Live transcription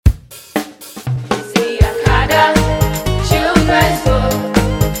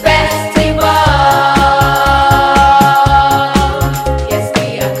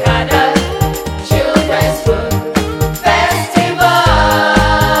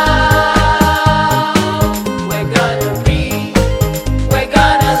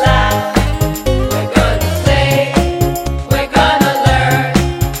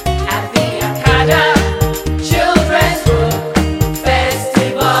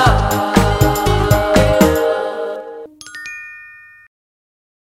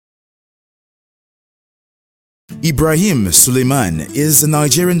Ibrahim Suleiman is a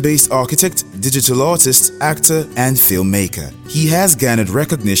Nigerian-based architect, digital artist, actor, and filmmaker. He has garnered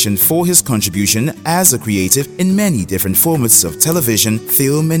recognition for his contribution as a creative in many different formats of television,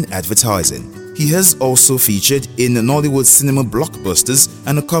 film, and advertising. He has also featured in Nollywood cinema blockbusters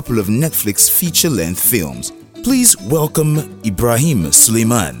and a couple of Netflix feature-length films. Please welcome Ibrahim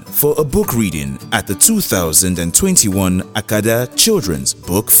Suleiman for a book reading at the 2021 Akada Children's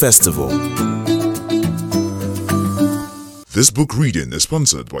Book Festival. This book reading is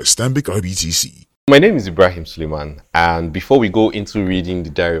sponsored by Stanbic IBTC. My name is Ibrahim Suleiman, and before we go into reading The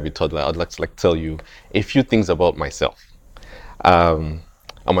Diary of a Toddler, I'd like to tell you a few things about myself. I'm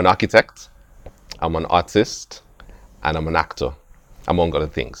an architect, I'm an artist, and I'm an actor, among other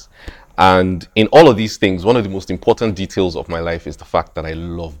things. And in all of these things, one of the most important details of my life is the fact that I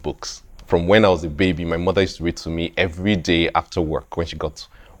love books. From when I was a baby, my mother used to read to me every day after work when she got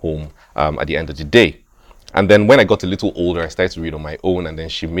home at the end of the day. And then when I got a little older, I started to read on my own, and then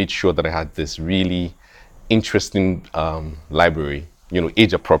she made sure that I had this really interesting library,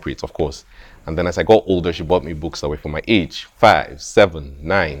 age appropriate, of course. And then as I got older, she bought me books that were for my age, 5, 7,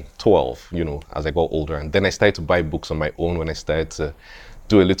 9, 12, as I got older. And then I started to buy books on my own when I started to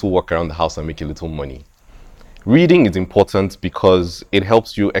do a little work around the house and make a little money. Reading is important because it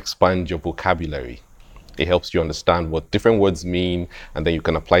helps you expand your vocabulary. It helps you understand what different words mean, and then you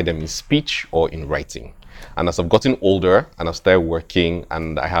can apply them in speech or in writing. And as I've gotten older and I've started working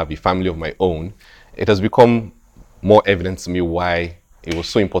and I have a family of my own, it has become more evident to me why it was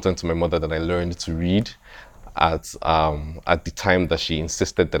so important to my mother that I learned to read at the time that she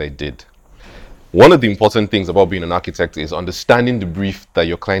insisted that I did. One of the important things about being an architect is understanding the brief that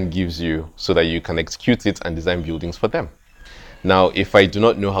your client gives you so that you can execute it and design buildings for them. Now, if I do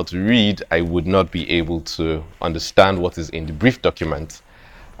not know how to read, I would not be able to understand what is in the brief document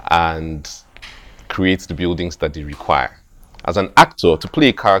and create the buildings that they require. As an actor, to play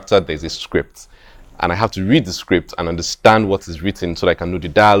a character, there's a script. And I have to read the script and understand what is written so that I can know the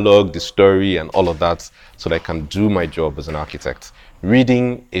dialogue, the story, and all of that so that I can do my job as an architect.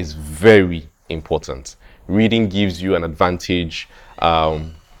 Reading is very important. Reading gives you an advantage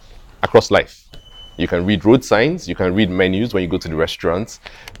across life. You can read road signs, you can read menus when you go to the restaurants,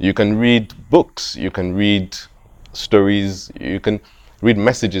 you can read books, you can read stories, you can read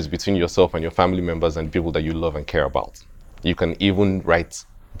messages between yourself and your family members and people that you love and care about. You can even write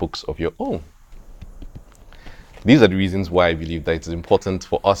books of your own. These are the reasons why I believe that it is important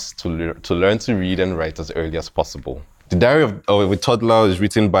for us to learn to read and write as early as possible. The Diary of a Toddler is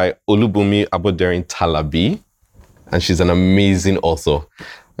written by Olubunmi Aboderin Talabi, and she's an amazing author.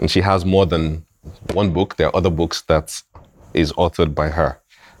 And she has more than one book. There are other books that is authored by her.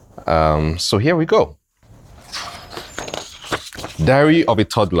 So here we go. Diary of a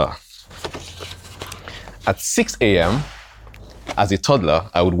Toddler. At 6 a.m., as a toddler,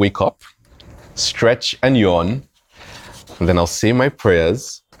 I would wake up, stretch and yawn, and then I'll say my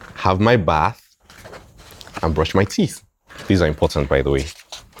prayers, have my bath, and brush my teeth. These are important, by the way.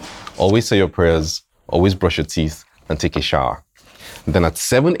 Always say your prayers, always brush your teeth, and take a shower. And then at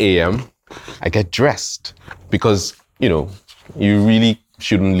 7 a.m., I get dressed because, you really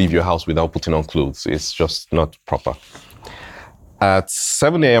shouldn't leave your house without putting on clothes. It's just not proper. At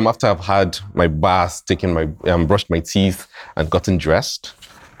 7 a.m., after I've had my bath, brushed my teeth, and gotten dressed,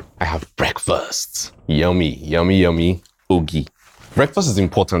 I have breakfast. Yummy, yummy, yummy, oogie. Breakfast is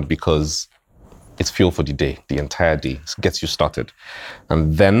important because it's fuel for the day, the entire day. It gets you started.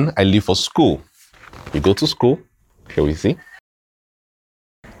 And then I leave for school. You go to school. Here we see.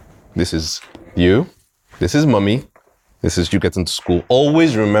 This is you. This is mommy. This is you getting to school.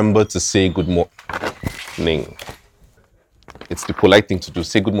 Always remember to say good morning. It's the polite thing to do.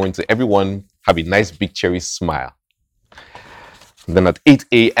 Say good morning to everyone. Have a nice big cherry smile. And then at 8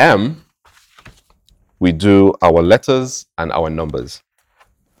 a.m., we do our letters and our numbers.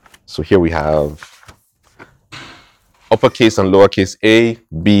 So here we have uppercase and lowercase a,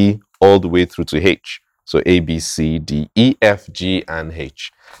 b, all the way through to h. So A, B, C, D, E, F, G, and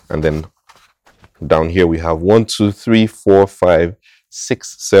H. And then down here we have 1, 2, 3, 4, 5,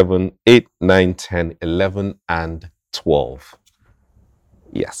 6, 7, 8, 9, 10, 11, and 12.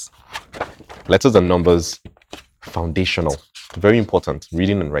 Yes. Letters and numbers, foundational. Very important,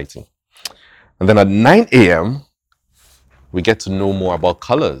 reading and writing. And then at 9 a.m., we get to know more about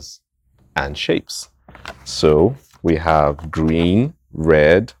colors and shapes. So we have green,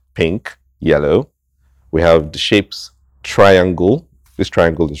 red, pink, yellow. We have the shapes triangle. This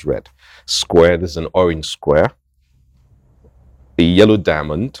triangle is red. Square, this is an orange square. A yellow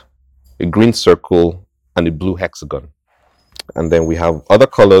diamond, a green circle, and a blue hexagon. And then we have other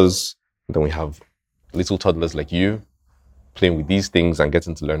colors. Then we have little toddlers like you playing with these things and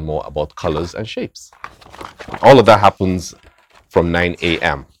getting to learn more about colors and shapes. All of that happens from 9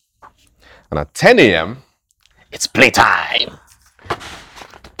 a.m. And at 10 a.m., it's playtime.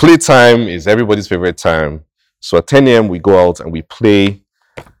 Playtime is everybody's favorite time. So at 10 a.m., we go out and we play,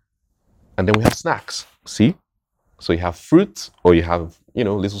 and then we have snacks. See? So you have fruit or you have,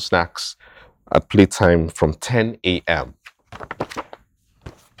 little snacks at playtime from 10 a.m.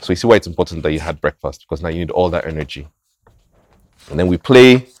 So you see why it's important that you had breakfast, because now you need all that energy. And then we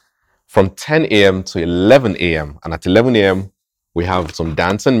play from 10 a.m. to 11 a.m. And at 11 a.m., we have some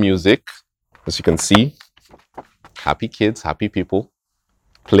dance and music. As you can see, happy kids, happy people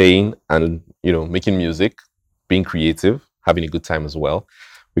playing and, making music, being creative, having a good time as well.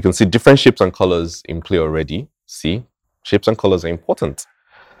 We can see different shapes and colors in play already. See, shapes and colors are important.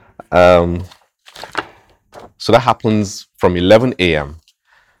 So that happens from 11 a.m.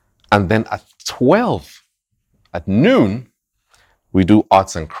 And then at 12, at noon, we do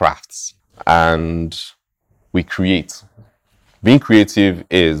arts and crafts and we create. Being creative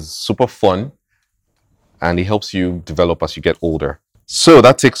is super fun and it helps you develop as you get older. So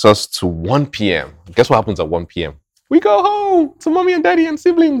that takes us to 1 p.m. Guess what happens at 1 p.m.? We go home to mommy and daddy and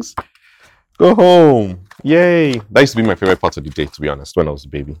siblings. Go home. Yay. That used to be my favorite part of the day, to be honest, when I was a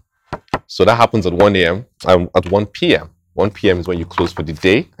baby. So that happens at 1 a.m. At 1 p.m. 1 p.m. is when you close for the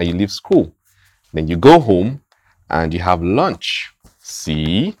day and you leave school. Then you go home and you have lunch.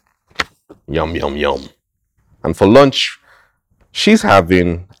 See? Yum, yum, yum. And for lunch, she's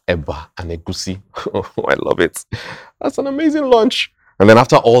having eba and egusi. Oh, I love it. That's an amazing lunch. And then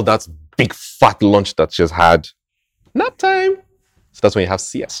after all that big fat lunch that she's had, nap time. So that's when you have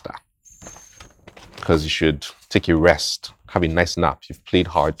siesta. Because you should take a rest, have a nice nap. You've played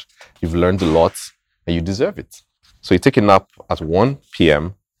hard, you've learned a lot, and you deserve it. So you take a nap at 1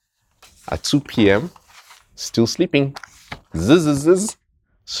 p.m. At 2 p.m., still sleeping. Zzz, zzz, zzz.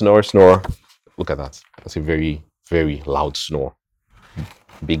 Snore, snore. Look at that. That's a very, very loud snore.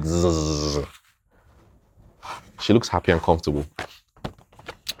 Big zzz. She looks happy and comfortable.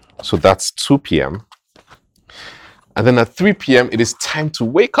 So that's 2 p.m. And then at 3 p.m., it is time to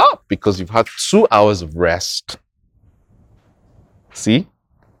wake up because you've had 2 hours of rest. See?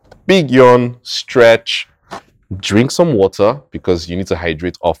 Big yawn, stretch, drink some water because you need to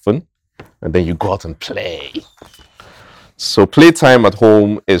hydrate often. And then you go out and play. So playtime at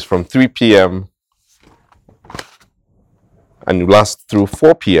home is from 3 p.m. and you last through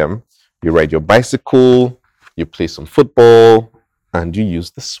 4 p.m. You ride your bicycle, you play some football, and you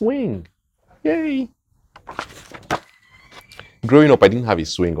use the swing. Yay! Growing up, I didn't have a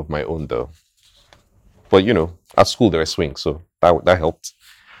swing of my own though. But at school there are swings, so that helped.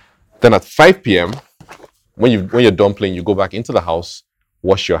 Then at 5 p.m., when you're done playing, you go back into the house,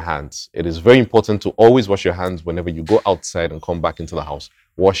 wash your hands. It is very important to always wash your hands whenever you go outside and come back into the house.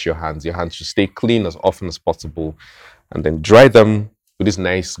 Wash your hands. Your hands should stay clean as often as possible. And then dry them with this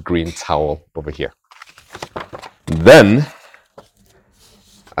nice green towel over here. Then,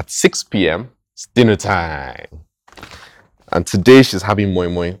 at 6 p.m., it's dinner time. And today she's having moi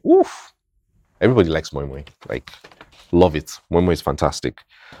moi. Oof! Everybody likes moi moi. Love it. Moi moi is fantastic.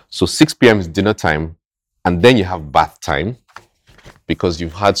 So 6 p.m. is dinner time. And then you have bath time. Because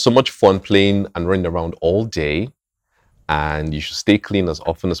you've had so much fun playing and running around all day. And you should stay clean as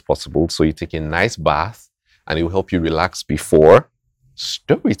often as possible. So you take a nice bath. And it will help you relax before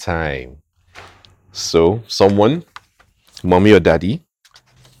story time. So someone, mommy or daddy,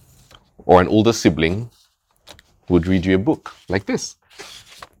 or an older sibling would read you a book like this.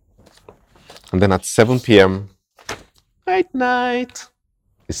 And then at 7 p.m., night,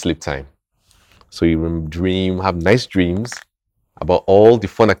 it's sleep time. So you dream, have nice dreams about all the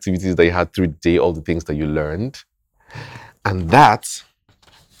fun activities that you had through the day, all the things that you learned. And that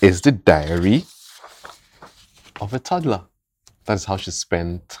is the diary of a toddler. That is how she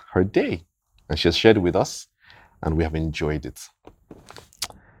spent her day. And she has shared it with us, and we have enjoyed it.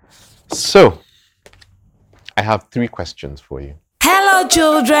 So, I have 3 questions for you. Hello,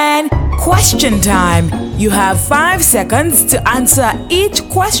 children. Question time. You have 5 seconds to answer each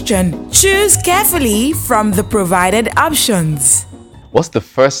question. Choose carefully from the provided options. What's the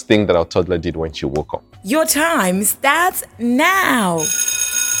first thing that our toddler did when she woke up? Your time starts now.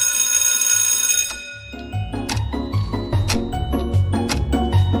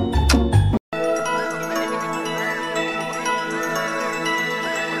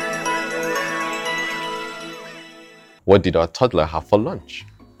 What did our toddler have for lunch?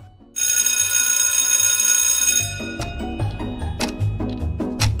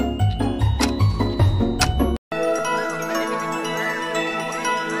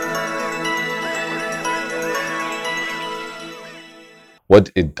 What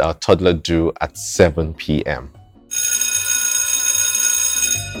did our toddler do at 7 p.m.?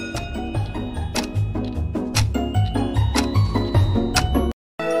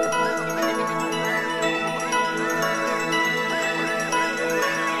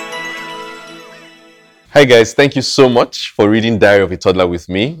 Hi guys, thank you so much for reading Diary of a Toddler with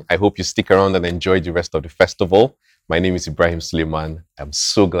me. I hope you stick around and enjoy the rest of the festival. My name is Ibrahim Suleiman. I'm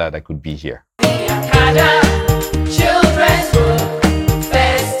so glad I could be here.